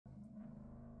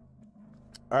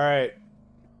All right,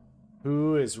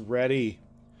 who is ready?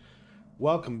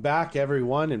 Welcome back,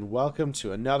 everyone, and welcome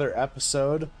to another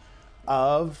episode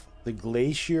of the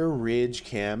Glacier Ridge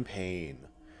campaign.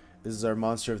 This is our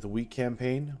Monster of the Week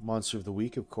campaign. Monster of the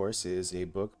Week, of course, is a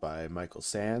book by Michael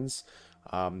Sands.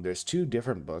 There's two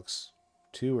different books,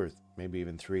 two or maybe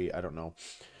even three, I don't know.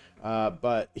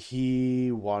 But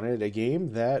he wanted a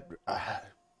game that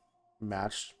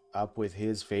matched up with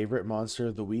his favorite Monster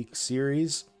of the Week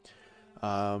series.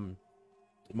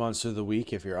 Monster of the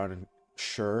Week, if you're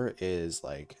unsure, is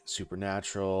like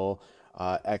Supernatural,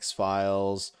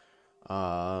 X-Files,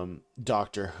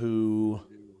 Doctor Who.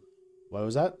 What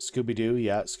was that? Scooby-Doo?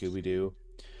 Yeah, Scooby-Doo.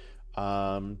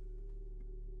 All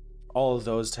of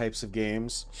those types of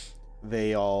games,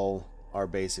 they all are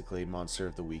basically Monster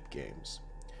of the Week games.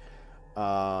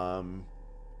 But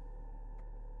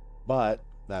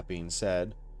that being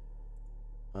said,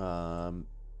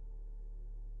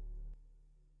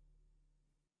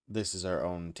 this is our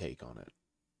own take on it.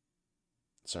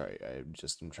 Sorry, I'm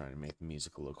trying to make the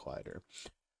music a little quieter.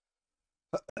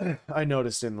 I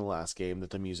noticed in the last game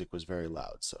that the music was very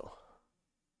loud, so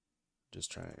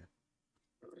just trying to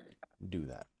do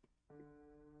that.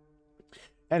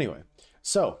 Anyway,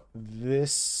 so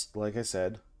this, like I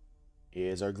said,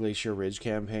 is our Glacier Ridge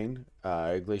campaign.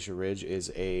 Glacier Ridge is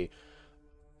a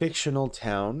fictional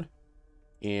town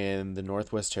in the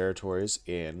Northwest Territories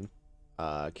in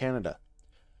Canada.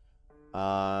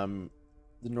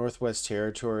 The Northwest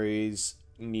Territories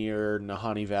near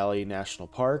Nahanni Valley National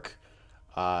Park.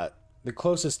 The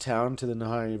closest town to the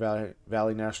Nahanni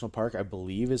Valley National Park, I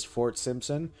believe, is Fort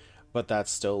Simpson, but that's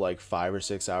still like 5 or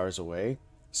 6 hours away.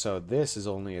 So this is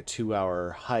only a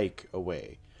 2-hour hike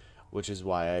away, which is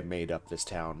why I made up this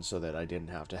town so that I didn't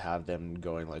have to have them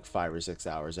going like 5 or 6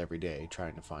 hours every day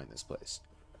trying to find this place.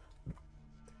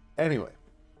 Anyway,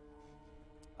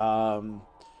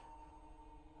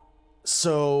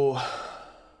 so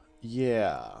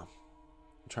yeah,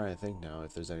 I'm trying to think now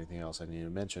if there's anything else I need to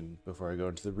mention before I go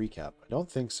into the recap. I don't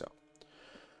think so.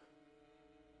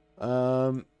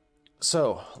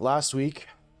 So last week,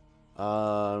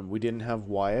 we didn't have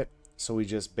Wyatt, so we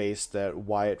just based that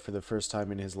Wyatt, for the first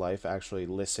time in his life, actually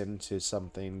listened to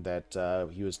something that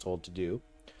he was told to do.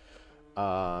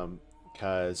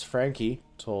 Because Frankie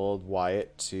told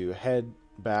Wyatt to head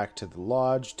back to the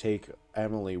lodge, take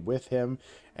Emily with him,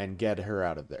 and get her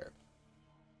out of there.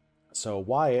 So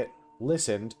Wyatt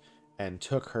listened and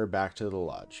took her back to the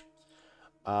lodge.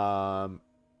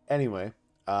 Anyway,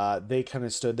 they kind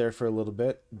of stood there for a little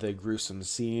bit. The gruesome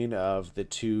scene of the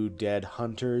two dead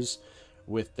hunters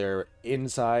with their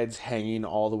insides hanging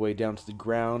all the way down to the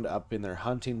ground up in their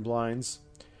hunting blinds.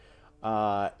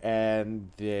 And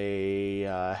they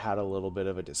had a little bit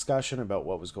of a discussion about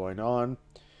what was going on.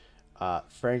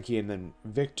 Frankie and then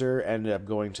Victor ended up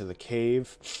going to the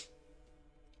cave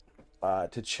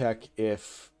to check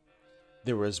if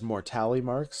there was more tally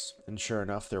marks, and sure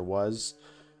enough, there was.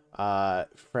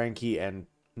 Maxine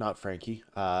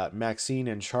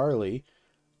and Charlie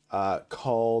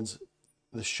called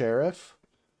the sheriff,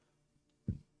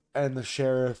 and the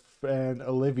sheriff and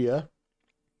Olivia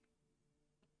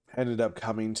ended up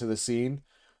coming to the scene.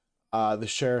 The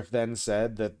sheriff then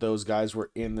said that those guys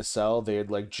were in the cell. They had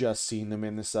like just seen them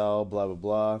in the cell, blah,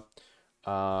 blah,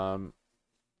 blah.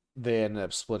 They ended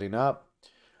up splitting up.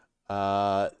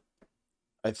 I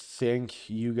think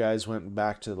you guys went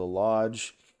back to the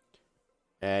lodge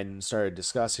and started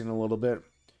discussing a little bit.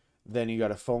 Then you got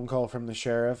a phone call from the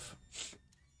sheriff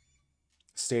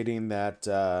stating that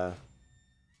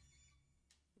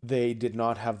they did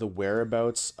not have the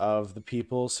whereabouts of the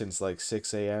people since like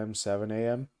 6 a.m., 7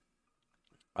 a.m.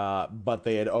 But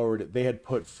they had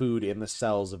put food in the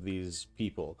cells of these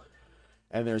people.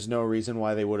 And there's no reason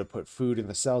why they would have put food in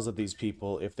the cells of these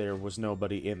people if there was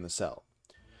nobody in the cell.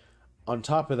 On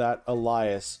top of that,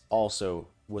 Elias also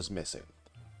was missing.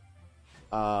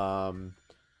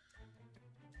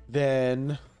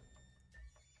 Then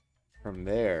from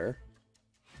there,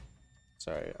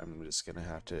 sorry, I'm just gonna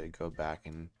have to go back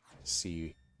and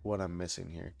see what I'm missing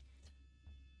here.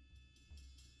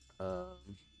 I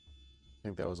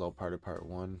think that was all part of part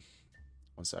one.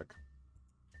 One sec.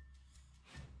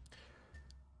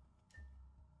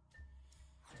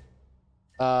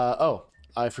 Oh,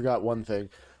 I forgot one thing.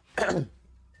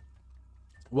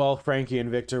 While Frankie and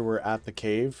Victor were at the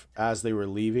cave, as they were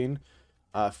leaving,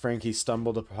 Frankie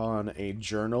stumbled upon a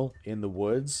journal in the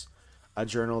woods. A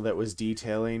journal that was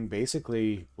detailing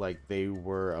basically like they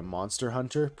were a monster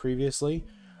hunter previously.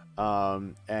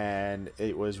 And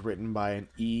it was written by an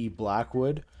E.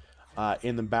 Blackwood.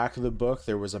 In the back of the book,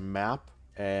 there was a map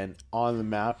And on the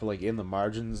map, like in the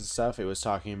margins and stuff, it was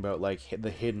talking about like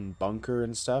the hidden bunker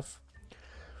and stuff.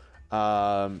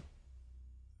 Um,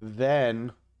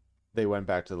 then they went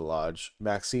back to the lodge.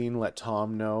 Maxine let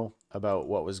Tom know about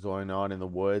what was going on in the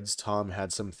woods. Tom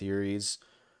had some theories.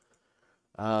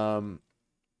 Um,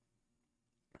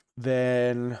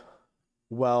 then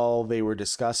while they were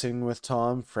discussing with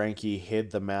Tom, Frankie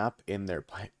hid the map in their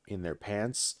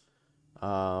pants.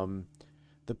 Um,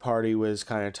 the party was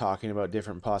kind of talking about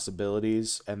different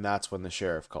possibilities, and that's when the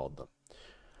sheriff called them.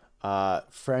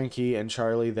 Frankie and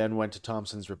Charlie then went to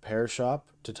Thompson's repair shop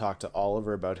to talk to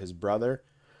Oliver about his brother.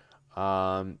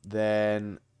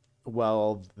 Then,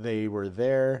 while they were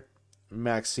there,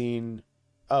 Maxine,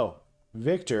 oh,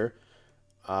 Victor,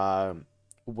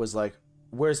 was like,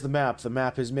 "Where's the map? The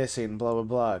map is missing." Blah blah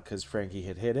blah, because Frankie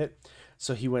had hid it.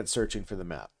 So he went searching for the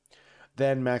map.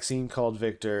 Then Maxine called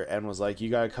Victor and was like, "You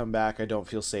gotta come back. I don't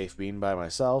feel safe being by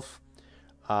myself."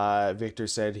 Victor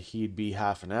said he'd be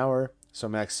half an hour. So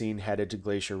Maxine headed to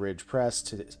Glacier Ridge Press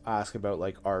to ask about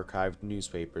like archived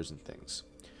newspapers and things.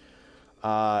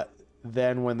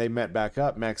 Then when they met back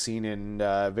up, Maxine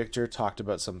and Victor talked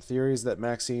about some theories that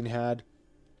Maxine had.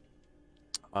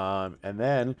 And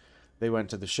then they went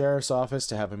to the sheriff's office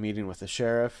to have a meeting with the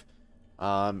sheriff.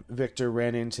 Victor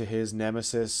ran into his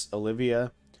nemesis,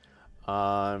 Olivia,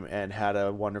 and had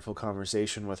a wonderful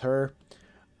conversation with her.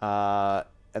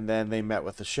 And then they met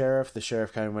with the sheriff. The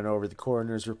sheriff kind of went over the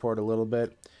coroner's report a little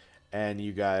bit, and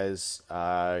you guys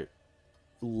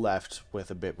left with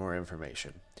a bit more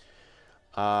information.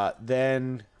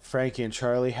 Then Frankie and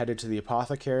Charlie headed to the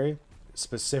apothecary,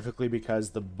 specifically because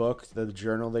the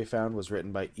journal they found was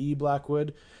written by E.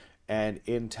 Blackwood, and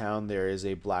in town there is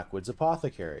a Blackwood's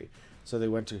apothecary. So they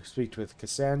went to speak with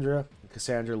Cassandra.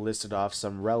 Cassandra listed off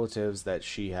some relatives that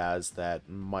she has that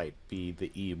might be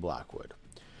the E. Blackwood.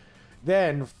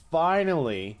 Then,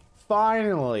 finally,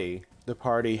 the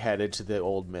party headed to the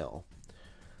old mill.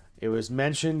 It was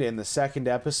mentioned in the second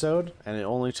episode, and it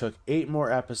only took 8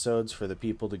 more episodes for the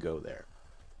people to go there.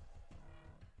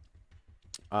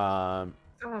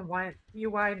 You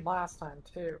whined last time,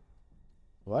 too.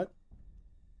 What?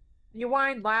 You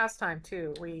whined last time,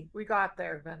 too. We got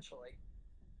there eventually.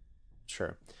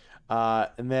 Sure.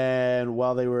 And then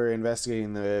while they were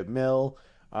investigating the mill,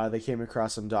 they came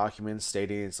across some documents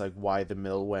stating it's like why the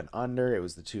mill went under. It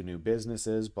was the 2 new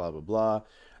businesses, blah, blah, blah.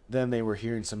 Then they were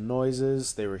hearing some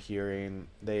noises.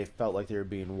 They felt like they were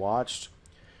being watched.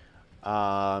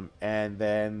 And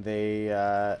then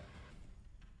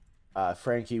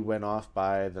Frankie went off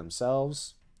by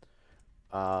themselves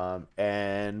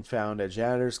and found a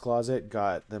janitor's closet,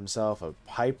 got themselves a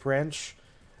pipe wrench.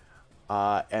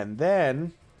 And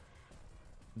then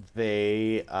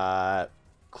they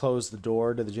closed the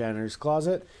door to the janitor's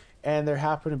closet, and there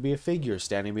happened to be a figure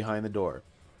standing behind the door.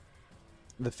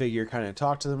 The figure kind of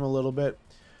talked to them a little bit,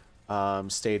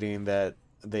 stating that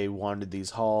they wandered these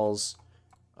halls,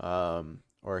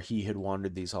 or he had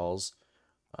wandered these halls,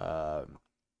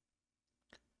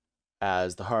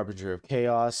 as the harbinger of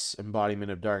chaos,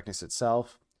 embodiment of darkness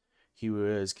itself. He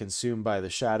was consumed by the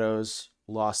shadows,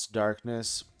 lost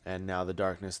darkness, and now the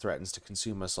darkness threatens to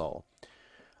consume us all.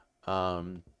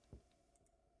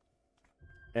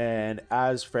 And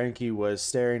as Frankie was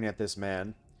staring at this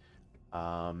man,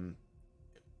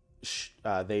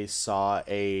 they saw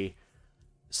a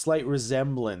slight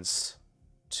resemblance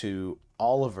to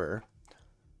Oliver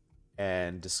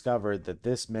and discovered that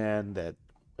this man that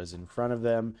was in front of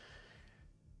them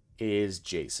is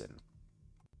Jason.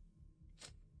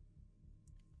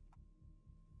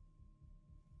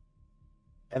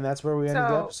 And that's where we ended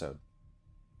the episode.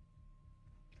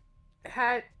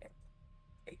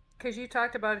 Because you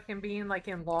talked about him being like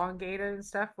elongated and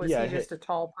stuff. Was he just a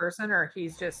tall person, or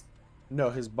he's just...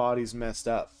 No, his body's messed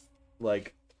up.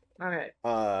 Like, okay.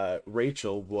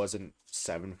 Rachel wasn't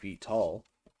 7 feet tall.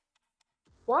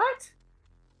 What?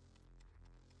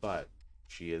 But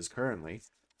she is currently.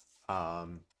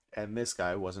 And this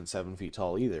guy wasn't 7 feet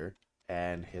tall either,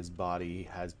 and his body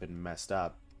has been messed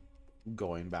up,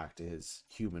 going back to his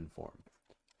human form.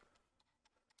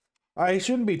 I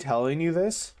shouldn't be telling you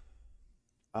this,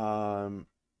 but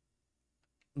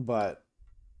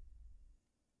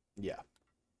yeah.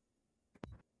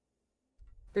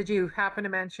 Did you happen to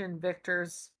mention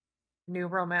Victor's new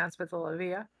romance with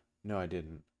Olivia? No, I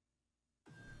didn't.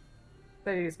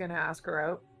 That he was going to ask her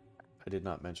out? I did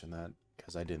not mention that,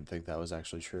 because I didn't think that was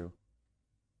actually true.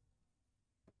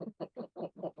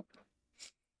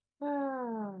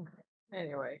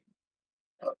 Anyway.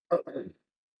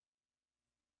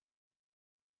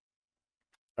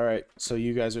 All right, so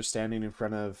you guys are standing in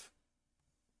front of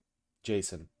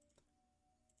Jason.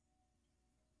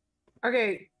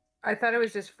 Okay, I thought it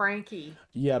was just Frankie.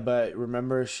 Yeah, but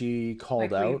remember she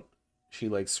called Like we, out, she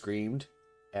like screamed,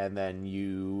 and then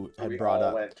you So had we brought all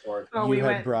up went toward. oh, you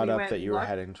had brought we up went that and you were looked.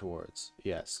 heading towards.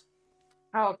 Yes.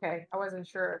 Oh, okay. I wasn't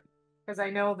sure because I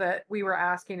know that we were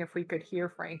asking if we could hear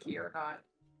Frankie or not.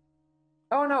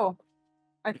 Oh no,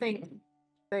 I think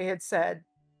they had said,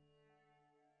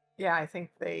 yeah, I think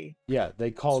they Yeah,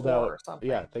 they called swore out. or something.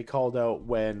 Yeah, they called out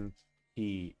when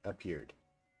he appeared.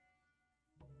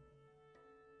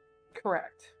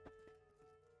 Correct.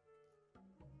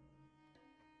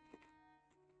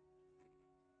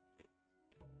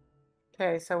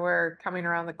 Okay, so we're coming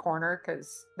around the corner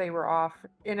because they were off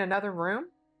in another room.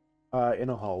 In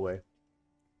a hallway.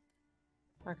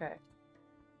 Okay.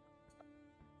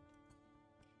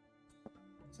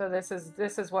 So this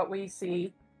is what we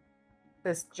see.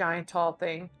 This giant tall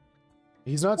thing.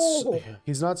 He's not Oh.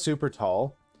 he's not super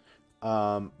tall,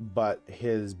 but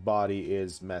his body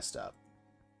is messed up.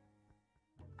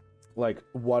 Like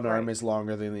one arm Right. is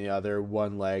longer than the other,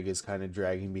 one leg is kind of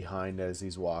dragging behind as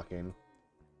he's walking.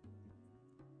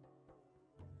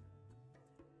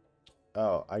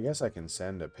 Oh, I guess I can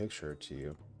send a picture to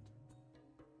you.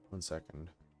 1 second.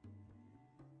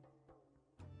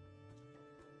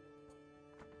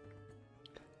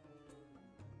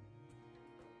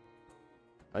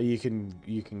 You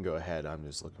can go ahead. I'm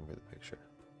just looking for the picture.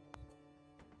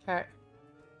 Okay.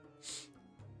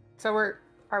 So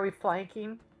are we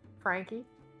flanking Frankie?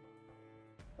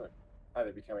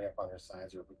 Either be coming up on their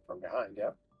sides or from behind.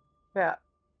 Yep. Yeah.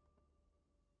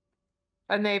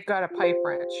 And they've got a pipe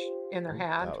wrench in their Ooh,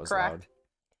 hand, that was correct?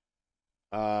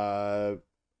 loud.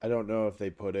 I don't know if they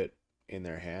put it in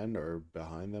their hand or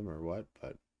behind them or what,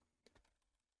 but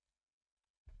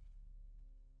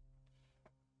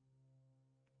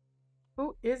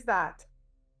Who is that?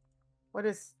 What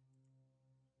is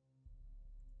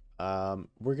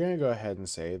we're gonna go ahead and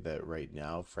say that right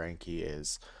now Frankie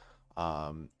is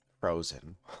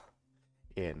frozen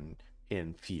in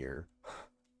fear.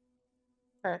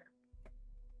 okay.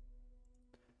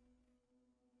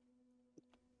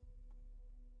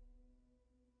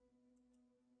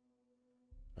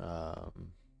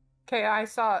 Okay, I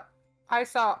saw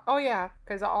oh yeah,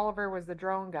 because Oliver was the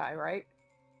drone guy, right?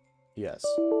 Yes.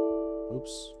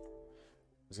 Oops.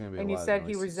 There's gonna be a And you lot of said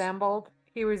noises.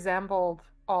 he resembled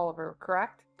Oliver,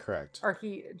 correct? Correct. Or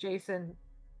Jason.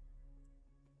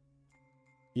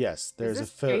 Yes, there's a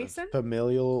this Jason?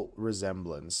 familial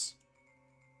resemblance.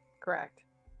 Correct.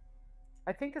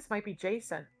 I think this might be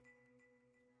Jason.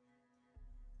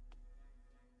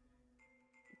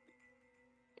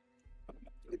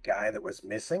 The guy that was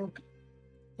missing.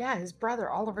 Yeah, his brother,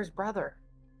 Oliver's brother.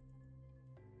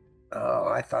 Oh,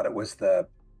 I thought it was the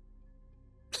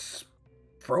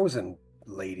frozen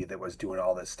lady that was doing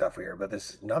all this stuff here, but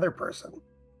this is another person.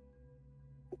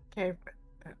 Okay.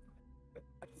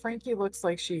 Frankie looks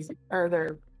like she's or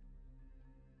they're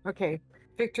okay.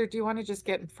 Victor, do you want to just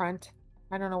get in front?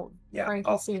 I don't know. Yeah,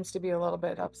 Frankie seems to be a little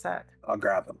bit upset. I'll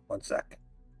grab them. 1 sec.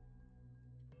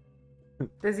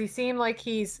 Does it seem like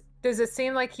he's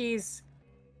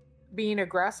being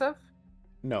aggressive?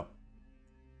 No.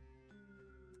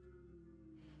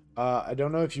 I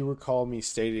don't know if you recall me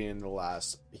stating in the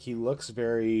last. He looks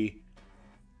very.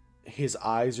 His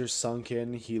eyes are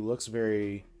sunken. He looks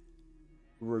very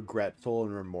regretful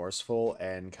and remorseful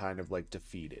and kind of like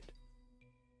defeated.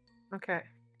 Okay.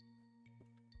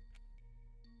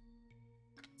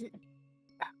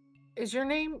 Is your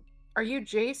name? Are you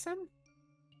Jason?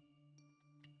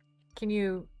 Can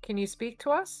you speak to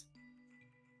us?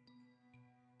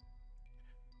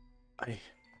 I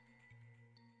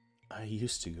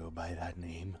used to go by that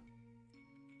name.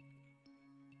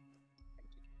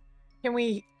 Can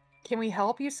we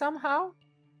help you somehow?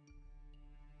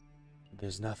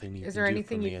 There's nothing you Is can there do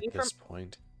anything for you me at need this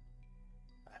point.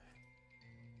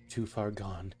 Too far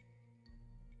gone.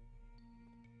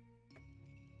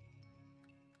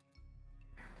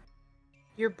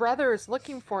 Your brother is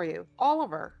looking for you,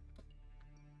 Oliver.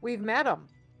 We've met him.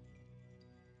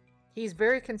 He's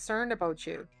very concerned about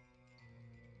you.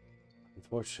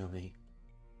 Unfortunately,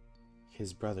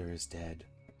 his brother is dead.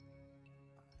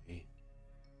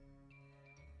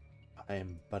 I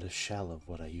am but a shell of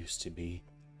what I used to be.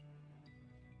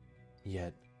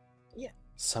 Yet, Yeah.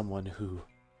 someone who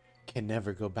can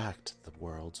never go back to the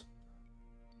world.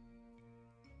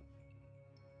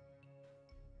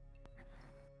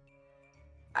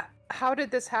 How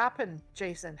did this happen,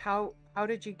 Jason? How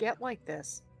did you get like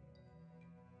this?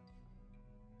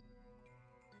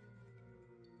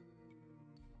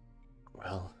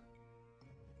 Well,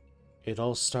 it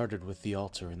all started with the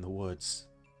altar in the woods.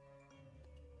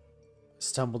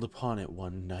 stumbled upon it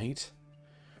one night,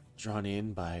 drawn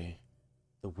in by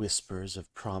the whispers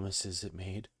of promises it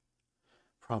made.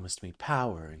 Promised me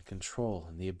power and control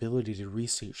and the ability to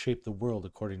reshape the world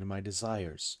according to my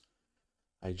desires.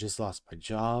 I had just lost my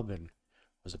job and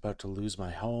was about to lose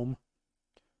my home.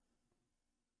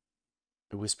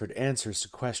 It whispered answers to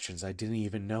questions I didn't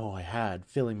even know I had,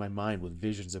 filling my mind with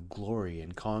visions of glory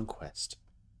and conquest.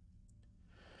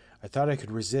 I thought I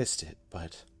could resist it,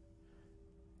 but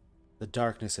the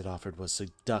darkness it offered was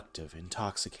seductive,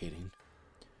 intoxicating.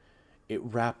 It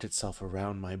wrapped itself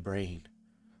around my brain,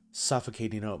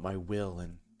 suffocating out my will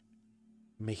and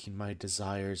making my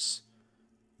desires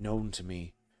known to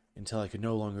me until I could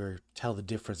no longer tell the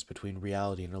difference between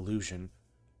reality and illusion.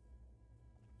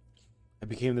 I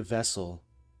became the vessel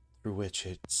through which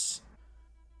its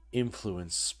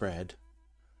influence spread,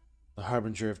 the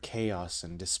harbinger of chaos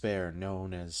and despair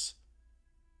known as,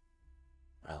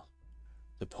 well,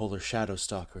 the polar shadow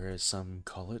stalker, as some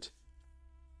call it.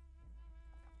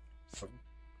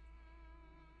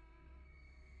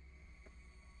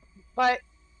 But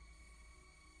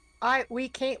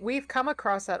we've come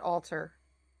across that altar.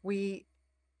 I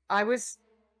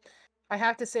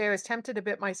have to say I was tempted a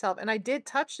bit myself, and I did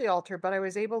touch the altar, but I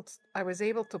was able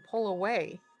to pull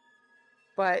away.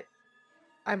 But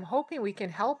I'm hoping we can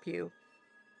help you.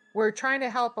 We're trying to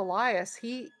help Elias.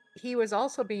 He was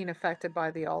also being affected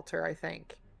by the altar, I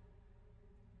think.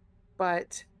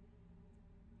 But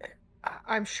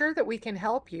I'm sure that we can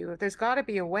help you. There's got to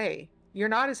be a way. You're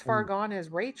not as far gone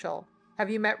as Rachel. Have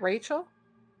you met Rachel?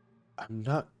 I'm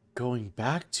not going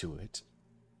back to it,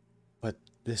 but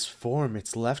this form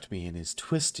it's left me in is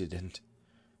twisted, and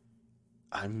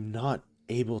I'm not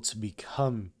able to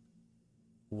become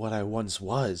what I once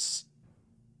was.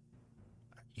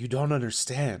 You don't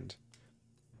understand.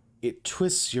 It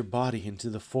twists your body into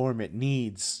the form it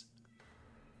needs.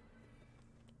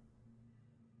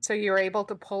 So you're able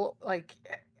to pull, like,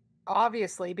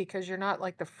 obviously, because you're not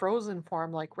like the frozen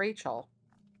form like Rachel.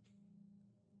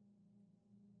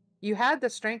 You had the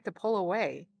strength to pull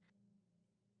away.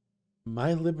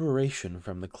 My liberation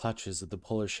from the clutches of the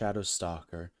Polar Shadow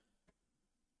Stalker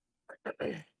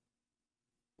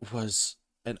was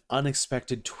an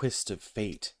unexpected twist of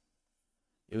fate.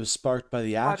 It was sparked by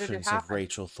the How did it actions of happen?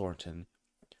 Rachel Thornton.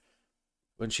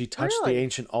 When she touched the Really?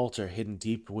 ancient altar hidden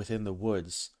deep within the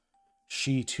woods,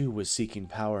 she too was seeking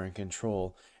power and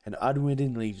control, and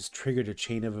unwittingly triggered a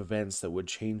chain of events that would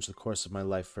change the course of my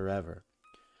life forever.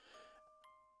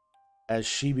 As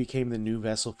she became the new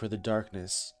vessel for the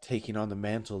darkness, taking on the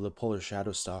mantle of the Polar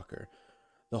Shadow Stalker,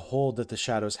 the hold that the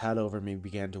shadows had over me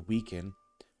began to weaken,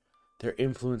 their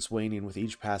influence waning with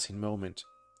each passing moment.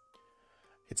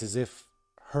 It's as if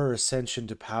her ascension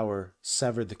to power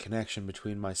severed the connection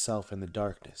between myself and the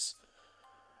darkness,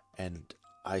 and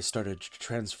I started to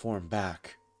transform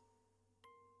back.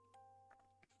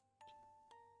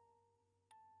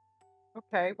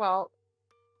 Okay, well,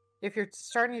 if you're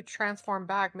starting to transform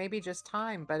back, maybe just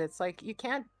time, but it's like you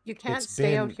can't It's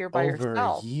stay out been here by over a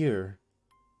yourself. year.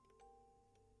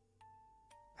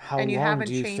 How And you long haven't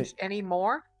do you think? changed any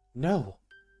more? No.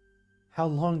 How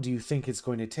long do you think it's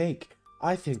going to take?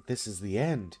 I think this is the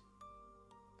end.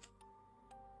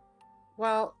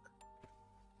 Well,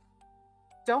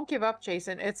 don't give up,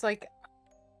 Jason. It's like,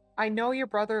 I know your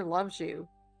brother loves you,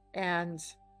 and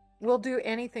we'll do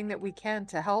anything that we can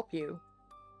to help you.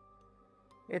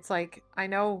 It's like, I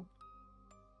know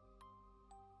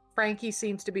Frankie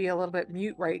seems to be a little bit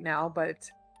mute right now, but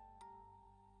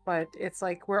it's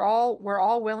like we're all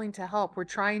willing to help. We're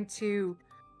trying to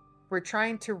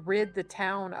rid the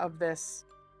town of this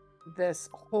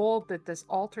hold that this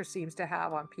altar seems to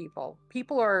have on people.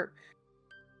 People are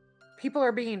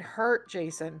being hurt,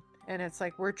 Jason, and it's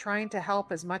like we're trying to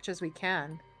help as much as we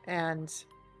can, and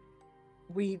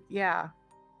we'll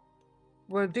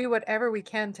do whatever we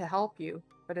can to help you,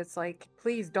 but it's like,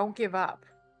 please don't give up.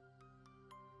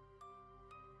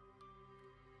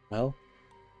 Well,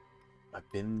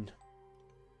 I've been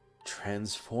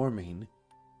transforming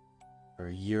for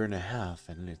a year and a half,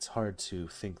 and it's hard to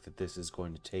think that this is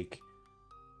going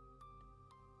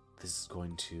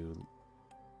to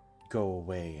go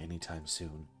away anytime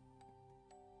soon.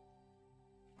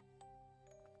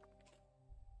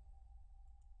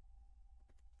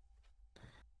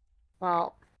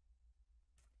 Well,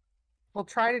 we'll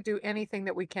try to do anything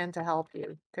that we can to help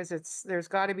you, because there's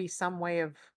got to be some way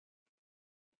of.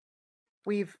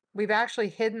 We've actually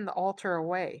hidden the altar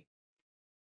away,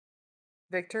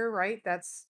 Victor, right?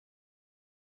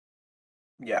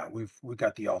 Yeah, we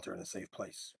got the altar in a safe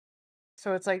place.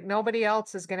 So it's like nobody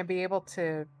else is going to be able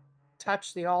to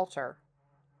touch the altar.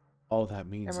 All that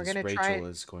means And we're is gonna Rachel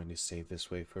is going to stay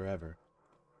this way forever.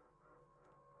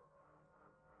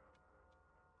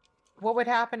 What would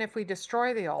happen if we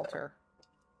destroy the altar?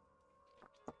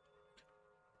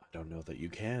 I don't know that you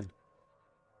can.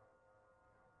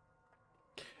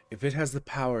 If it has the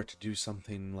power to do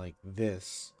something like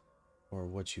this, or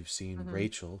what you've seen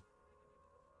Rachel,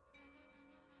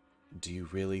 do you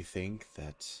really think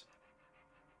that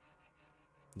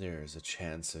there is a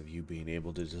chance of you being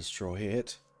able to destroy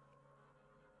it?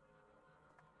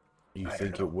 You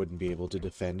think it wouldn't be able to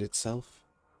defend itself?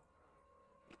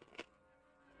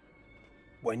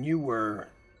 When you were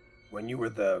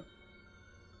the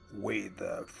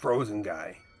frozen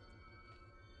guy,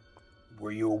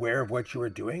 were you aware of what you were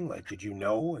doing? Like, did you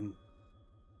know,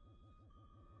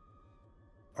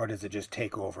 or does it just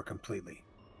take over completely?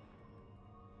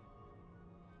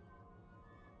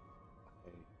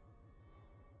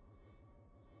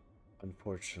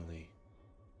 Unfortunately,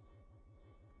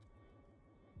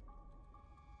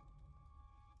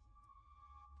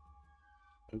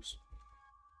 oops.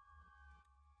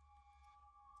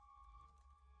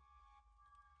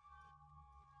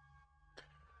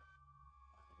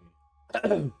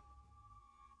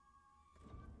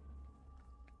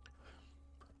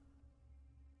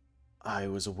 I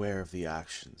was aware of the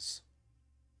actions,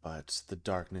 but the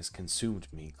darkness consumed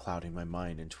me, clouding my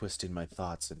mind and twisting my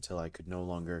thoughts until I could no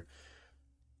longer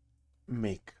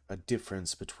make a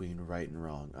difference between right and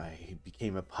wrong. I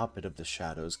became a puppet of the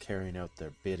shadows, carrying out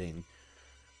their bidding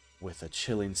with a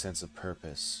chilling sense of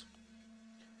purpose.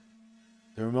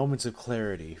 There were moments of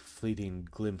clarity, fleeting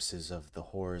glimpses of the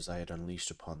horrors I had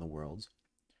unleashed upon the world.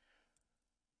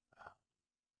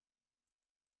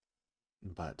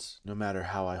 But no matter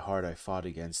how hard I fought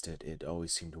against it, it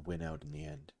always seemed to win out in the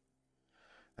end.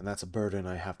 And that's a burden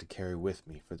I have to carry with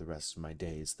me for the rest of my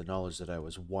days, the knowledge that I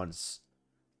was once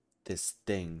this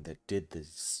thing that did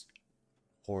these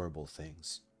horrible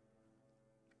things.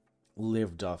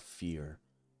 Lived off fear.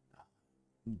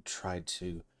 Tried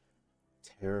to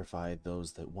terrify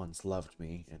those that once loved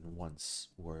me and once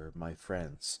were my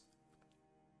friends.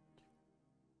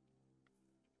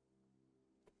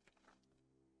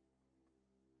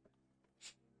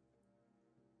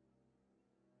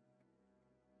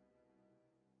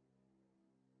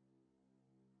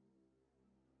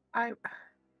 I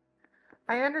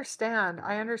understand,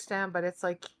 but it's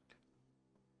like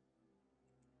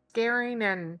scaring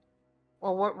and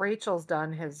well, what Rachel's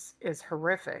done is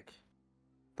horrific.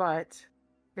 But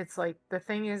it's like the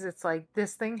thing is, it's like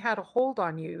this thing had a hold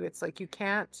on you. It's like you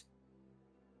can't.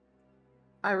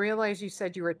 I realize you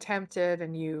said you were tempted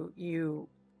and you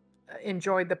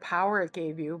enjoyed the power it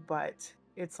gave you, but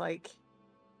it's like,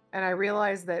 and I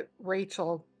realize that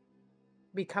Rachel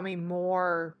becoming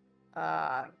more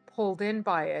pulled in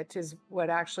by it is what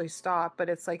actually stopped. But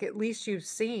it's like at least you've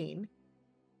seen,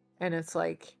 and it's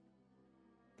like,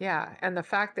 yeah, and the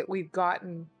fact that we've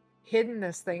gotten hidden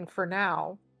this thing for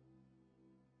now.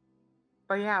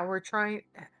 But yeah, we're trying,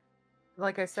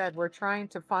 like I said, we're trying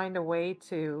to find a way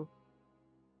to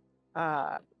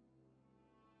uh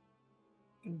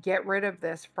get rid of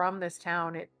this from this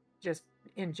town. It just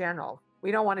in general.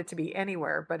 We don't want it to be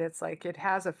anywhere, but it's like it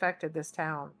has affected this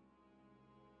town.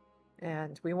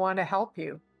 And we want to help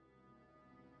you.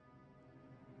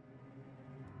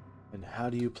 And how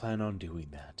do you plan on doing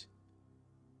that?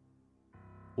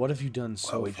 What have you done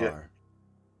so far?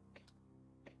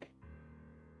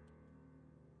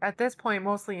 At this point,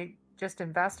 mostly just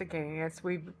investigating. It's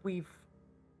we've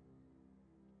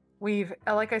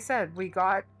like I said, we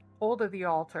got hold of the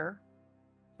altar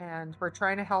and we're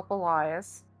trying to help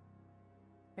Elias.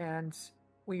 And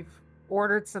we've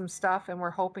ordered some stuff and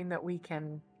we're hoping that we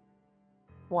can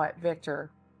what,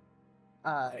 Victor?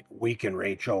 Like weaken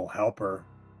Rachel, help her.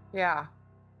 Yeah.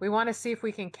 We want to see if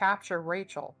we can capture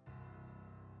Rachel.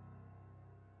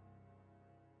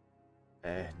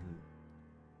 And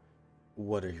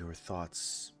what are your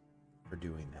thoughts for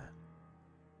doing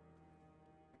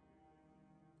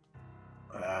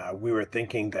that? We were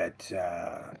thinking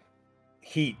that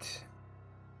heat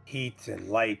and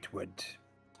light would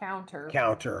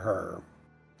counter her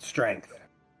strength.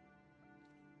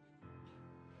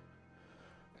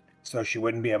 So she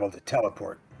wouldn't be able to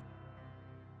teleport.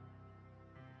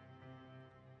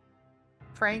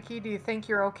 Frankie, do you think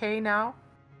you're okay now?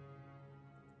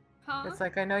 Huh? It's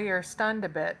like I know you're stunned a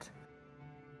bit.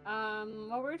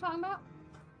 What were we talking about?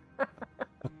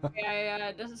 Yeah,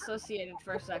 I disassociated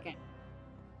for a second.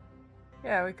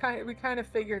 Yeah, we kind of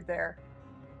figured there.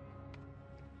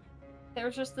 There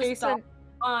was just this dog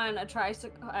on a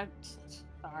tricycle.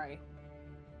 Sorry.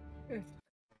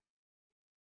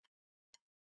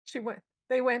 She went.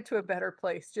 they went to a better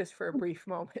place just for a brief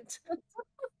moment.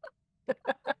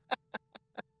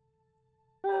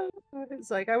 It's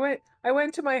like I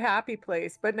went to my happy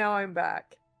place, but now I'm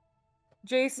back.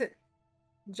 Jason,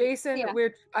 Yeah.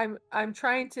 I'm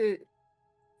trying to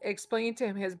explain to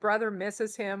him his brother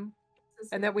misses him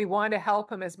and that we want to help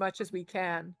him as much as we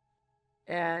can.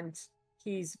 And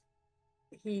he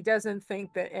doesn't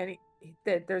think that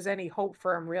there's any hope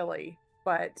for him really,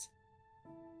 but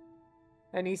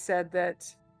and he said that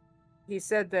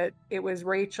it was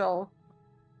Rachel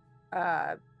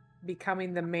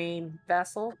becoming the main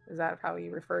vessel. Is that how he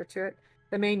referred to it?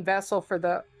 The main vessel for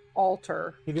the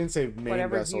altar. He didn't say main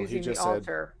Whatever's vessel. using He just the said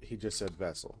altar. he just said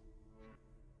vessel.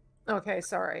 Okay,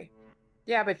 sorry.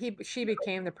 Yeah, but she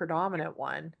became the predominant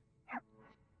one.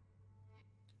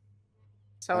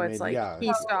 So I it's mean, like yeah.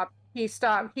 he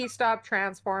stopped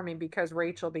transforming because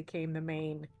Rachel became the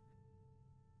main.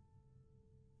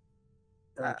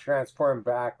 And transform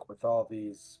back with all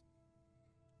these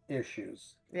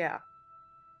issues. Yeah.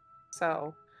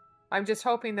 So I'm just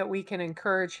hoping that we can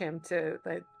encourage him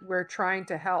that we're trying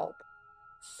to help.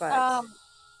 But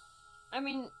I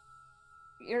mean,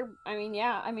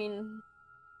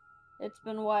 it's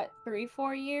been what,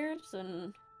 3-4 years,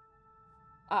 and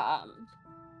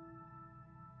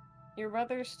your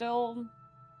brother still,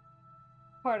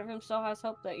 part of him still has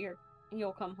hope that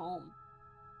you'll come home.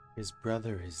 His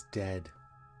brother is dead.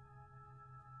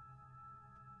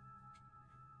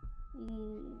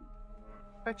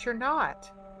 But you're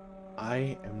not.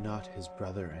 I am not his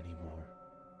brother anymore.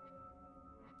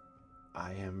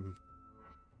 I am,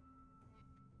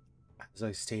 as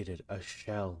I stated, a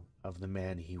shell of the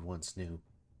man he once knew.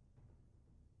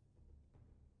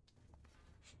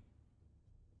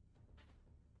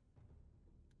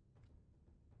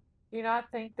 Do you not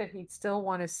think that he'd still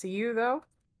want to see you though?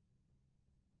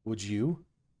 Would you?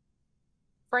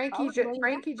 Frankie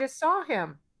just saw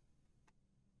him.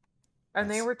 And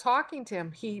they That's- were talking to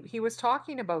him. He was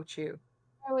talking about you.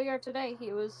 Earlier today,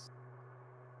 he was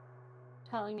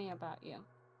telling me about you.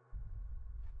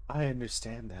 I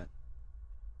understand that.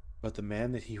 But the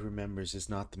man that he remembers is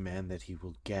not the man that he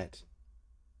will get.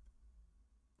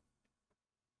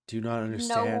 Do you not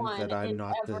understand No one that I'm is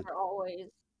not ever always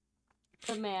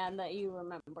the man that you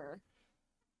remember.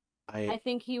 I I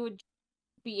think he would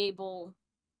be able.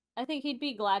 I think he'd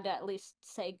be glad to at least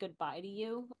say goodbye to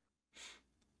you.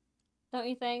 Don't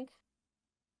you think?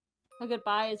 A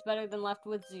goodbye is better than left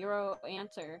with zero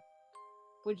answer.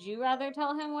 Would you rather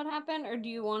tell him what happened, or do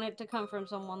you want it to come from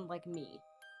someone like me?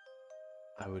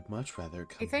 I would much rather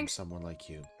come from thinks- someone like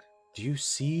you. Do you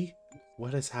see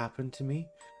what has happened to me?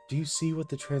 Do you see what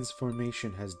the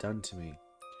transformation has done to me?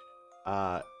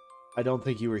 I don't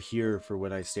think you were here for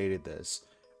when I stated this,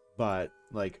 but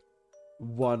like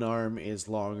one arm is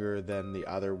longer than the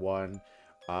other one.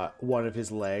 One of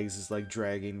his legs is like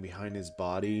dragging behind his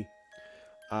body.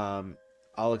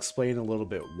 I'll explain a little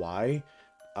bit why.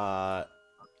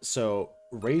 So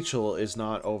Rachel is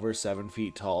not over 7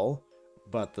 feet tall,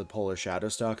 but the Polar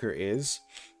Shadowstalker is.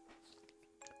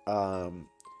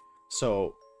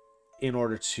 So in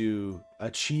order to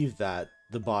achieve that,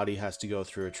 the body has to go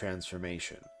through a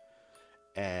transformation.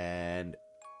 And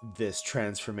this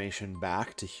transformation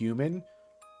back to human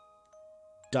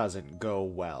doesn't go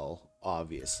well,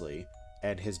 obviously.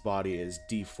 And his body is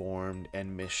deformed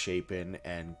and misshapen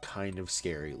and kind of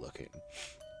scary looking.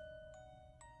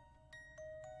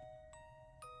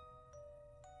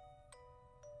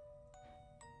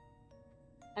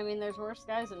 I mean, there's worse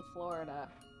guys in Florida.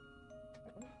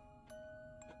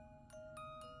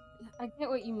 I get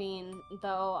what you mean,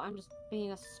 though. I'm just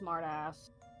being a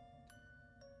smartass.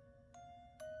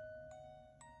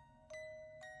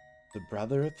 The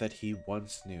brother that he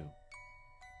once knew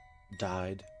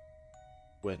died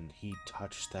when he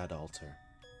touched that altar.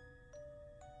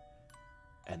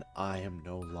 And I am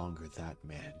no longer that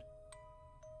man.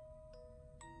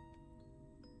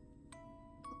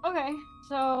 Okay,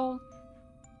 so...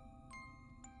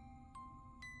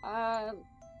 Oh,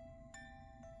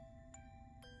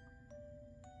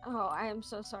 I am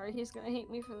so sorry. He's gonna hate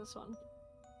me for this one.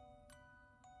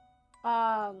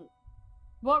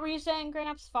 What were you saying,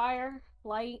 Gramps? Fire?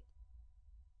 Light?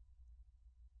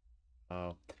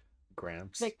 Oh,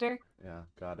 Gramps. Victor? Yeah,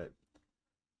 got it.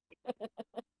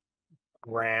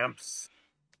 Gramps.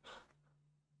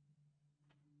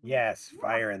 Yes,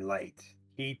 fire and light.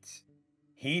 Heat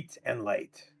and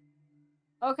light.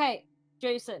 Okay,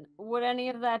 Jason, would any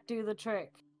of that do the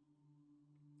trick?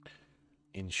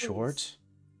 In short,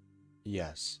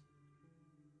 yes.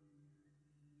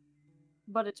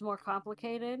 But it's more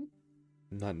complicated?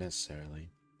 Not necessarily.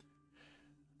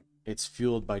 It's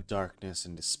fueled by darkness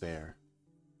and despair.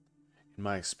 In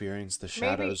my experience, the Maybe-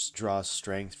 shadows draw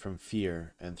strength from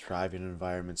fear and thrive in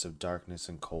environments of darkness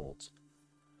and cold.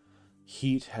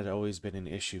 Heat had always been an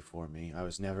issue for me. I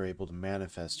was never able to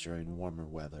manifest during warmer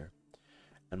weather,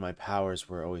 and my powers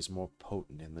were always more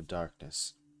potent in the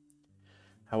darkness.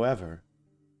 However,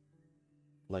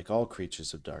 like all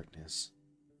creatures of darkness,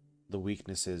 the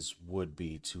weaknesses would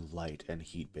be to light and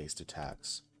heat-based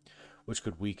attacks, which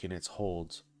could weaken its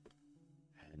hold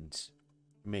and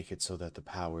make it so that the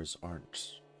powers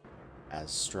aren't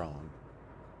as strong.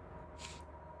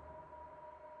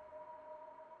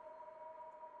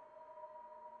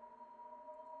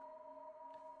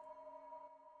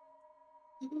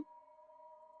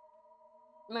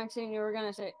 Maxine, you were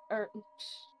gonna say, or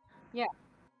yeah.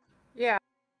 Yeah.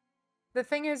 The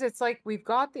thing is, it's like we've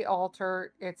got the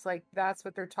altar. It's like that's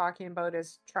what they're talking about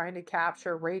is trying to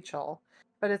capture Rachel.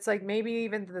 But it's like maybe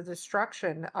even the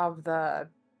destruction of the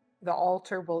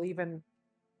altar will even.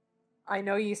 I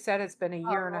know you said it's been a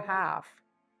year and a half,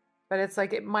 but it's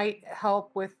like it might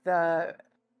help with your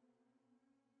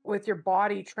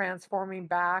body transforming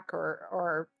back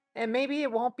or and maybe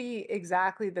it won't be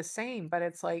exactly the same, but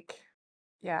it's like,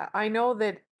 yeah, I know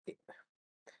that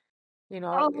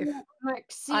Oh, if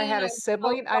Maxine, I had a I'm so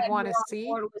sibling, I'd glad want to you're on see.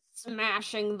 board with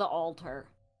smashing the altar.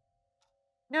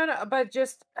 No, but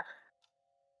just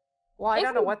well, I If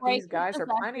don't know we what break these it, guys does are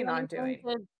that planning do on anything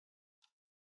doing. to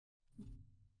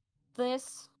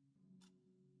this?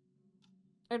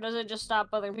 Or does it just stop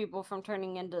other people from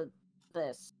turning into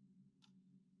this?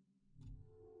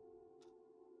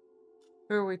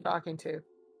 Who are we talking to?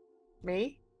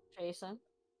 Me? Jason?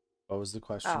 What was the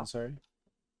question, Oh. sorry?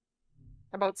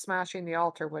 About smashing the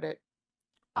altar, would it?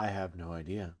 I have no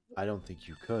idea. I don't think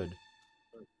you could.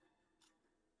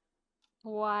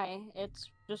 Why? It's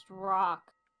just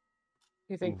rock.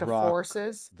 You think the Rock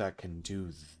forces? that can do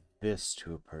this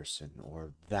to a person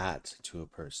or that to a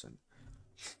person.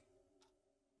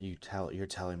 You're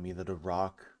telling me that a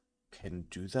rock can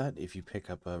do that if you pick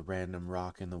up a random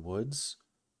rock in the woods?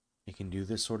 It can do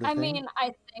this sort of I thing? mean,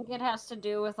 I think it has to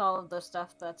do with all of the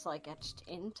stuff that's like etched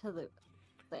into the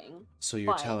thing. So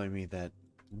you're but- telling me that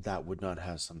that would not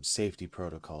have some safety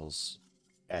protocols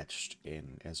etched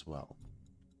in as well?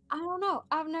 I don't know.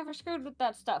 I've never screwed with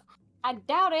that stuff. I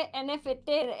doubt it, and if it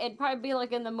did, it'd probably be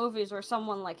like in the movies where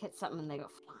someone like hits something and they go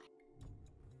flying.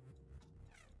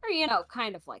 Or,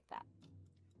 kind of like that.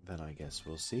 Then I guess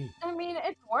we'll see. I mean,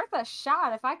 it's worth a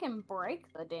shot if I can break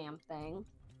the damn thing.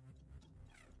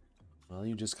 Well,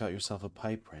 you just got yourself a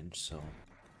pipe wrench, so...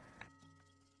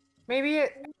 Maybe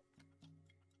it.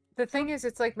 The thing is,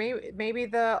 it's like maybe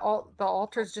the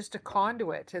altar's just a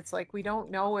conduit. It's like we don't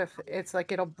know if it's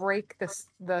like it'll break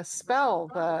the spell,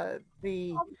 the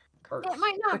Curse. It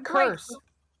might not the break. curse.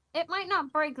 It might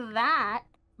not break that,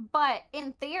 but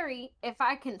in theory, if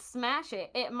I can smash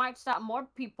it, it might stop more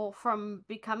people from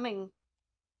becoming.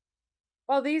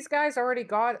 Well, these guys already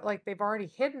got like they've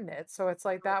already hidden it, so it's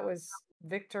like that was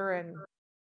Victor and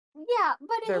Yeah,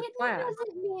 but Their it plan.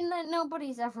 doesn't mean that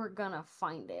nobody's ever gonna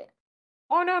find it.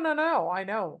 oh no, I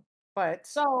know, but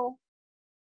So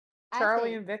I Charlie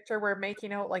think- and Victor were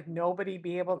making out like nobody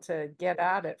be able to get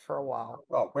at it for a while.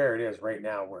 Well, where it is right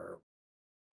now, where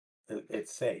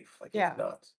it's safe. Like Yeah. it's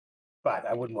nuts. But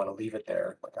I wouldn't want to leave it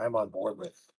there. Like I'm on board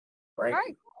with Frankie.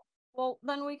 Alright. Well,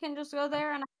 then we can just go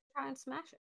there and try and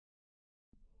smash it.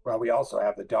 Well, we also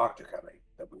have the doctor coming.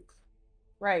 That we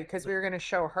Right, because we were going to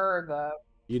show her the.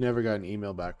 You never got an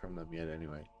email back from them yet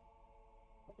anyway.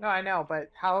 No, I know, but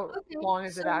how Okay, long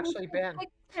has it so we actually take been?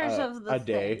 Pictures of the a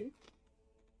day. thing.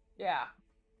 Yeah.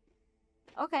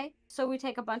 Okay, so we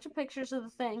take a bunch of pictures of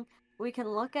the thing. We can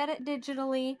look at it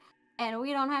digitally, and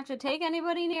we don't have to take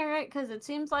anybody near it because it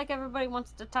seems like everybody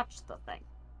wants to touch the thing.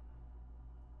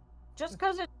 Just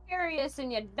because it's curious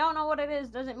and you don't know what it is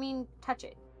doesn't mean touch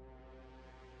it.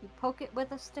 You poke it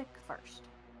with a stick first.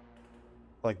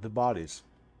 Like the bodies.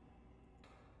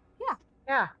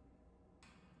 Yeah.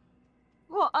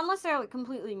 Well, unless they're like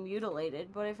completely mutilated,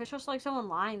 but if it's just like someone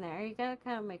lying there, you gotta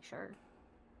kind of make sure.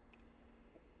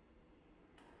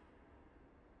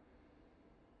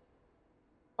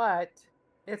 But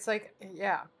it's like,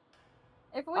 yeah.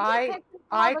 If we I- get pictures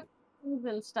of I- all the things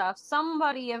and stuff,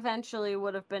 somebody eventually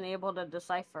would have been able to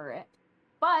decipher it.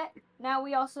 But now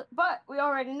we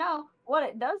already know what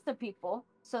it does to people.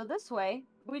 So this way,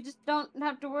 we just don't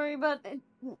have to worry about it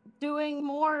doing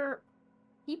more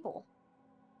people.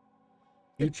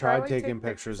 You Did tried Charlie taking take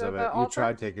pictures pictures of of the it. You altar?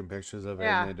 tried taking pictures of it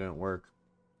Yeah. and they didn't work.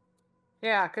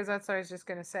 Yeah, because that's what I was just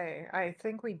going to say. I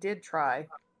think we did try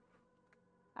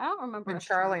I don't remember. when us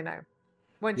Charlie trying. and I.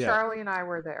 When Yeah. Charlie and I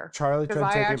were there. Charlie 'Cause tried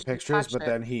I taking actually pictures, touched but it.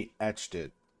 then he etched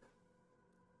it.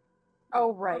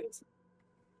 Oh, right.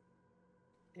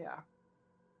 Yeah.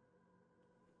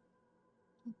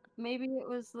 Maybe it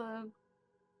was the.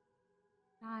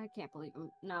 I can't believe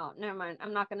him. No, never mind.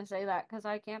 I'm not gonna say that because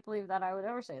I can't believe that I would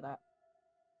ever say that.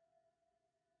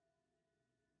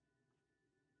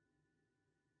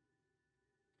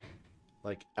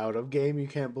 Like, out of game, you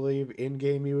can't believe. In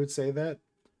game, you would say that?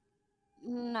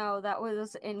 No, that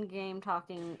was in game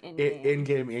talking in In game.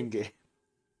 game, in game.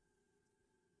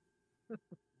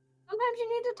 Sometimes you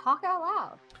need to talk out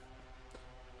loud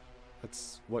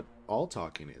That's what all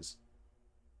talking is.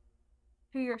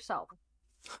 to yourself.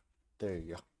 There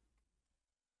you go.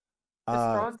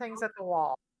 Just throwing things at the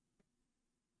wall.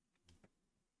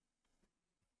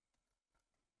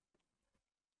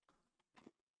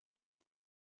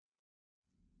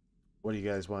 What do you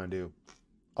guys want to do?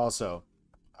 Also,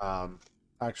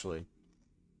 actually,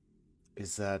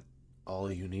 is that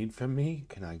all you need from me?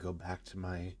 Can I go back to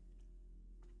my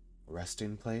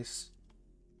resting place?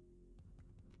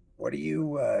 What are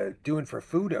you doing for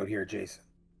food out here, Jason?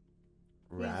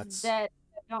 Rats? He's dead.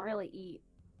 I don't really eat.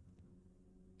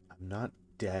 I'm not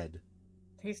dead.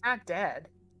 He's not dead.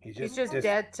 He's He's just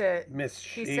dead to.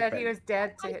 misshapen. He said he was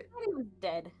dead I to. thought he was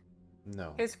dead.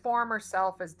 No. His former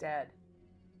self is dead.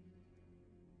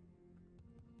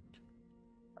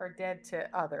 Or dead to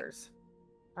others.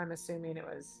 I'm assuming it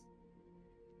was.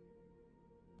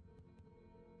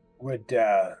 Would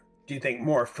do you think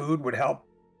more food would help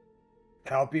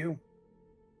you?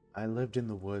 I lived in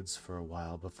the woods for a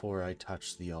while before I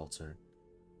touched the altar.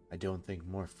 I don't think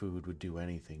more food would do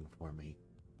anything for me.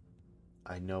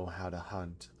 I know how to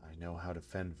hunt. I know how to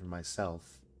fend for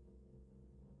myself.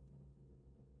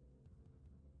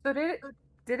 So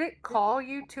did it call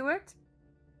you to it?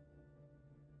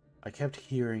 I kept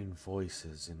hearing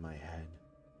voices in my head.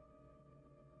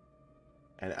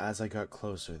 And as I got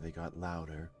closer, they got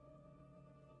louder.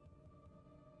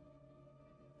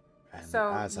 And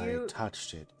So as I you-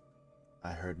 touched it,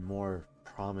 I heard more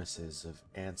promises of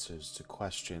answers to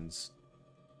questions.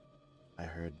 I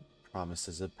heard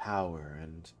promises of power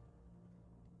and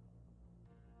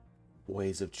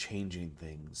ways of changing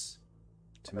things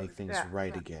to make things Yeah.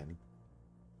 right again.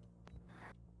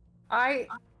 I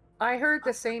heard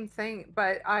the same thing,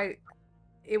 but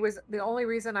it was the only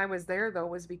reason I was there though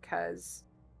was because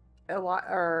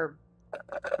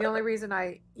the only reason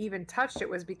I even touched it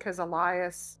was because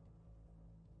Elias,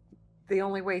 the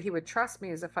only way he would trust me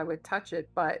is if I would touch it,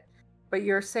 but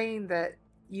you're saying that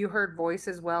you heard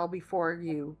voices well before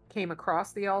you came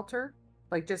across the altar,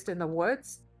 like just in the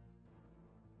woods?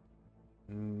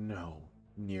 No,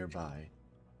 nearby.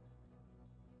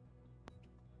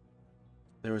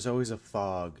 There was always a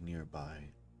fog nearby.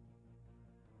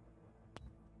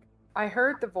 I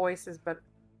heard the voices, but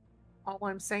all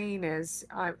I'm saying is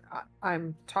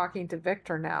I'm talking to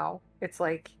Victor now. It's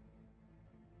like,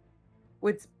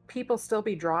 would people still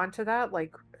be drawn to that,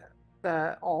 like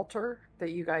the altar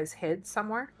that you guys hid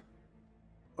somewhere?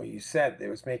 Well, you said it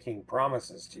was making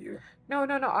promises to you. No,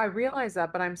 I realize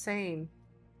that, but I'm saying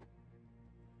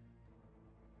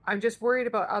I'm just worried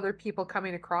about other people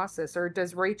coming across this, or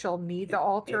does Rachel need the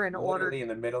altar in It's order? literally in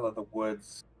the middle of the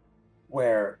woods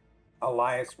where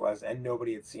Elias was, and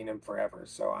nobody had seen him forever.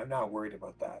 So I'm not worried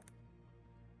about that.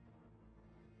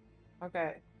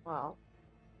 Okay, well,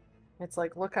 it's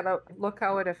like look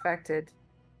how it affected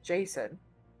Jason.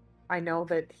 I know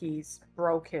that he's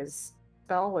broke his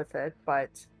spell with it,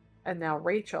 and now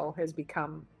Rachel has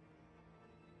become.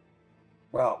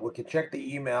 Well, we can check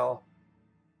the email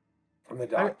from the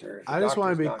doctor. If the I just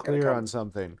want to doctor's be not gonna clear come- on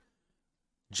something.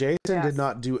 Jason Yes. did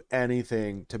not do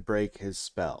anything to break his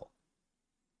spell.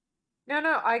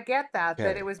 No, I get that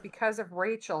Okay. it was because of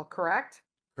Rachel, correct?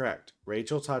 Correct.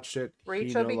 Rachel touched it.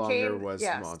 Rachel he no longer became- was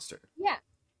yes. the monster. Yeah.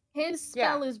 His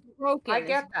Yeah. spell is broken. I is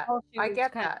get that. all she I was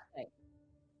get kinda that. saying.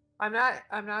 I'm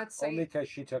not saying Only because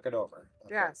she took it over.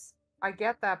 Okay. yes. I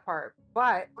get that part,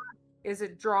 but is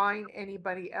it drawing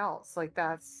anybody else? Like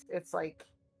it's like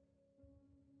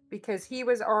because he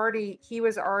was already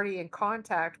in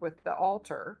contact with the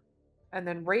altar, and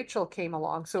then Rachel came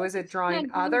along. So is it It's drawing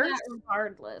gonna do others? that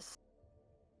regardless.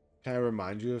 Can I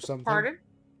remind you of something? Pardon?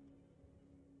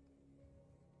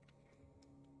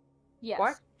 Yes.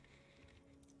 What?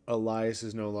 Elias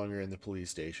is no longer in the police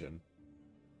station.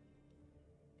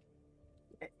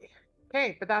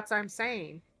 Okay, but that's what I'm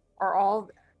saying.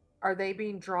 Are they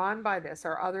being drawn by this?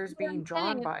 Are others What I'm being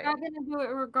drawn saying, by it's not it? gonna do it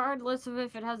regardless of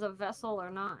if it has a vessel or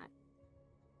not.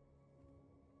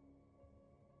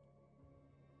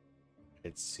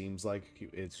 It seems like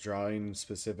it's drawing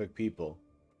specific people.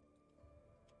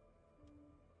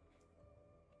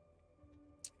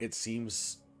 It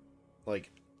seems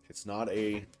like it's not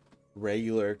a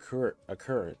regular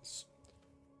occurrence.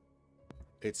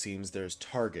 it seems there's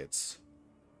targets.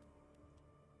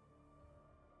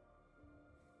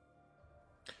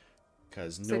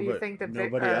 Because So do you think that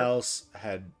nobody else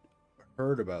had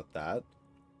heard about that.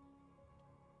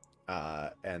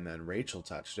 And then Rachel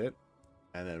touched it.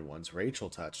 And then once Rachel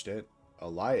touched it,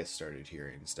 Elias started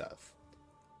hearing stuff.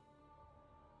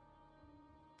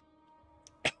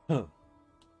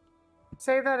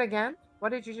 Say that again? What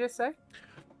did you just say?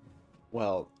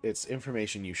 Well, it's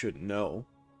information you shouldn't know.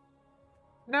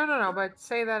 No, but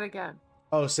say that again.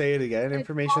 Oh, say it again. It's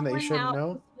Information that you calling shouldn't out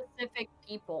know? specific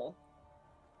people.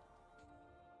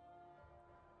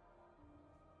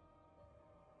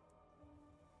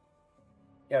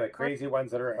 Yeah, the crazy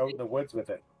ones that are out in the woods with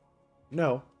it.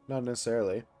 No, not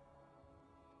necessarily.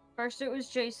 First it was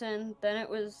Jason, then it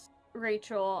was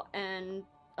Rachel, and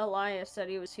Elias said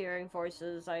he was hearing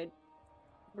voices. I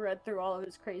read through all of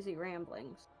his crazy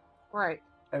ramblings. Right.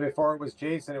 And before it was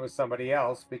Jason, it was somebody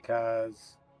else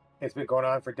because it's been going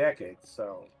on for decades,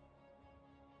 so.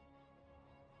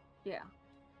 Yeah.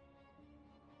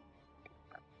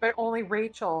 But only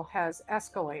Rachel has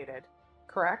escalated,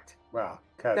 correct? Well,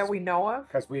 That because we know of?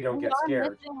 we don't We get are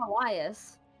scared. missing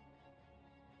Elias.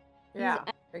 Yeah,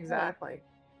 exactly.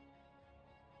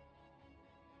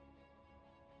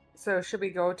 So should we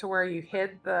go to where you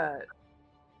hid the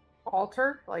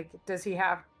altar? Like, does he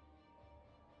have...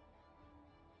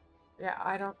 Yeah,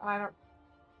 I don't...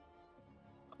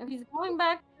 If he's going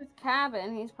back to his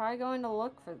cabin, he's probably going to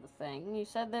look for the thing. You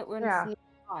said that when Yeah. it's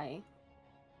nearby.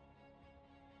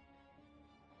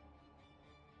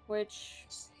 Which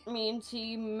means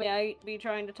he might be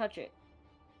trying to touch it.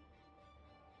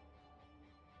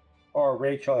 Or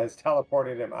Rachel has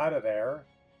teleported him out of there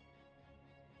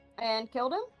And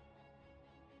killed him?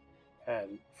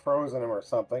 and frozen him or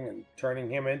something and turning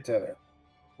him into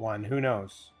one. Who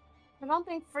knows? I don't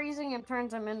think freezing him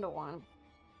turns him into one.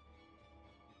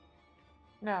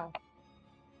 No.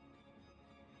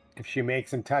 If she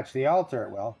makes him touch the altar,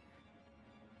 it will.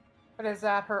 But is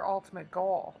that her ultimate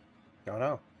goal? Don't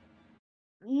know.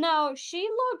 No, she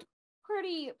looked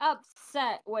pretty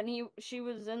upset when she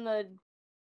was in the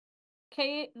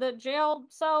jail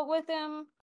cell with him.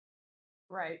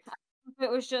 Right. If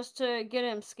it was just to get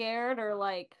him scared or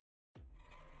like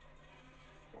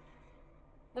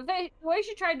the way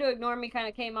she tried to ignore me kind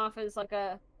of came off as like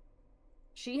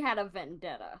she had a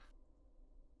vendetta.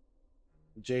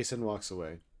 Jason walks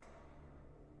away.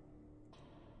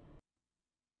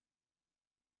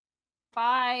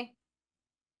 Bye.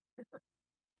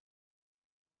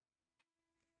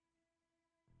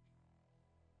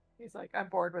 He's like, I'm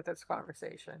bored with this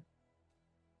conversation.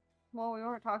 Well, we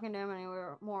weren't talking to him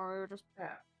anymore. We were just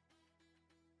Yeah.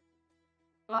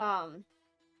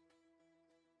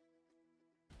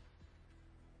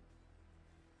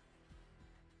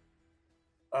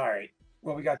 All right.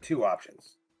 Well, we got two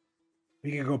options.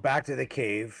 We could go back to the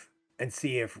cave and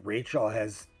see if Rachel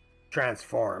has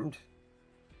transformed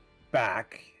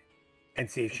back and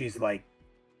see if she's like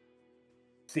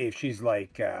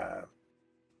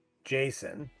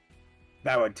Jason.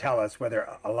 That would tell us whether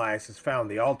Elias has found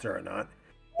the altar or not.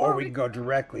 Or we can go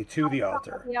directly to the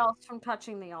altar. somebody else from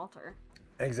touching the altar.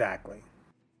 Exactly.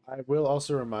 I will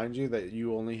also remind you that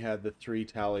you only had the 3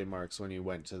 tally marks when you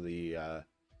went to the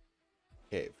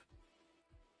cave.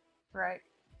 Right.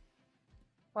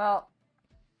 Well,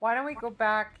 why don't we go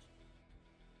back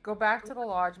to the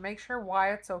lodge, make sure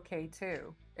Wyatt's okay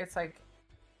too. It's like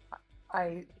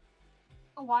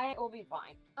Wyatt will be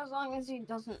fine as long as he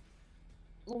doesn't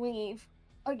leave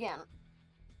again.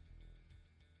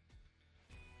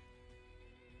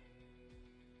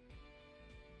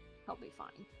 He'll be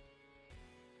fine.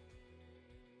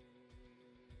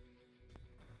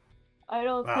 I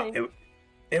don't think.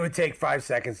 It would take 5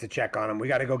 seconds to check on him. We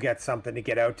got to go get something to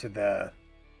get out to the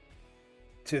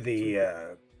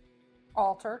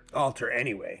altar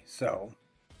anyway. So.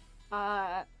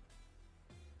 Or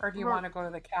do you want to go to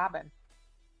the cabin?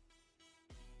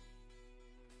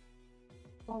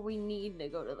 Well, we need to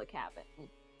go to the cabin.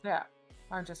 Yeah.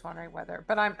 I'm just wondering whether,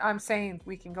 but I'm saying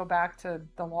we can go back to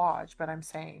the lodge, but I'm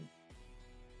saying.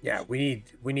 Yeah, we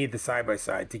need the side by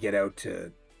side to get out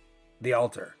to the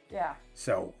altar. Yeah.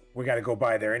 So we got to go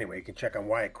by there anyway. You can check on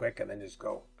Wyatt quick and then just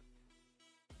go.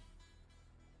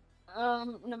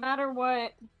 No matter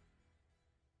what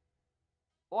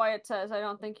Wyatt says, I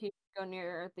don't think he'd go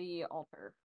near the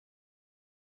altar.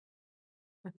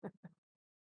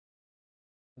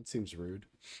 That seems rude.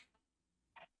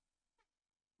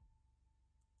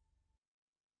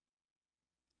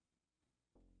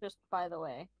 Just by the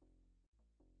way.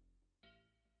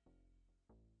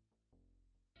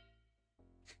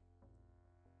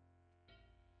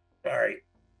 All right.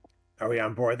 Are we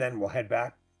on board then? We'll head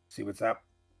back, see what's up.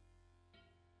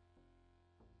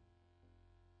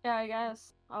 Yeah, I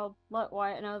guess I'll let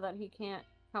Wyatt know that he can't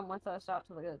come with us out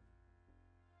to the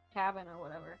cabin or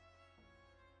whatever.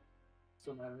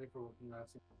 So mad at me for looking at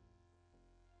it.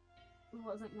 I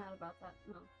wasn't mad about that,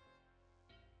 no.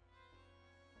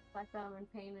 The fact that I'm in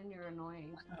pain and you're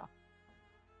annoying.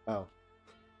 Oh.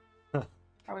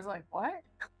 I was like, what?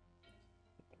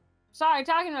 Sorry,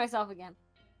 talking to myself again.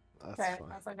 That's Okay, fine.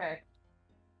 that's okay.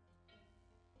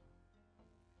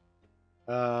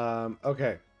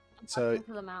 Okay. I'm So talking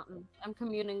to the mountain. I'm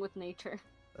communing with nature.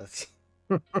 that's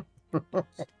They're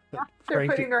Frankie-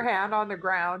 putting their hand on the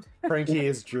ground. Frankie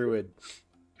is druid.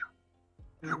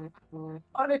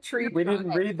 On a tree We trunk.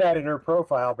 didn't read that in her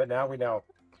profile, but now we know.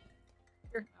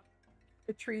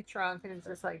 The tree trunk, and it's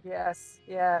just like, yes,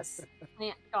 yes.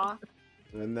 Plant off.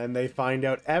 And then they find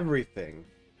out everything.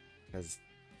 Because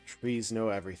trees know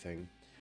everything.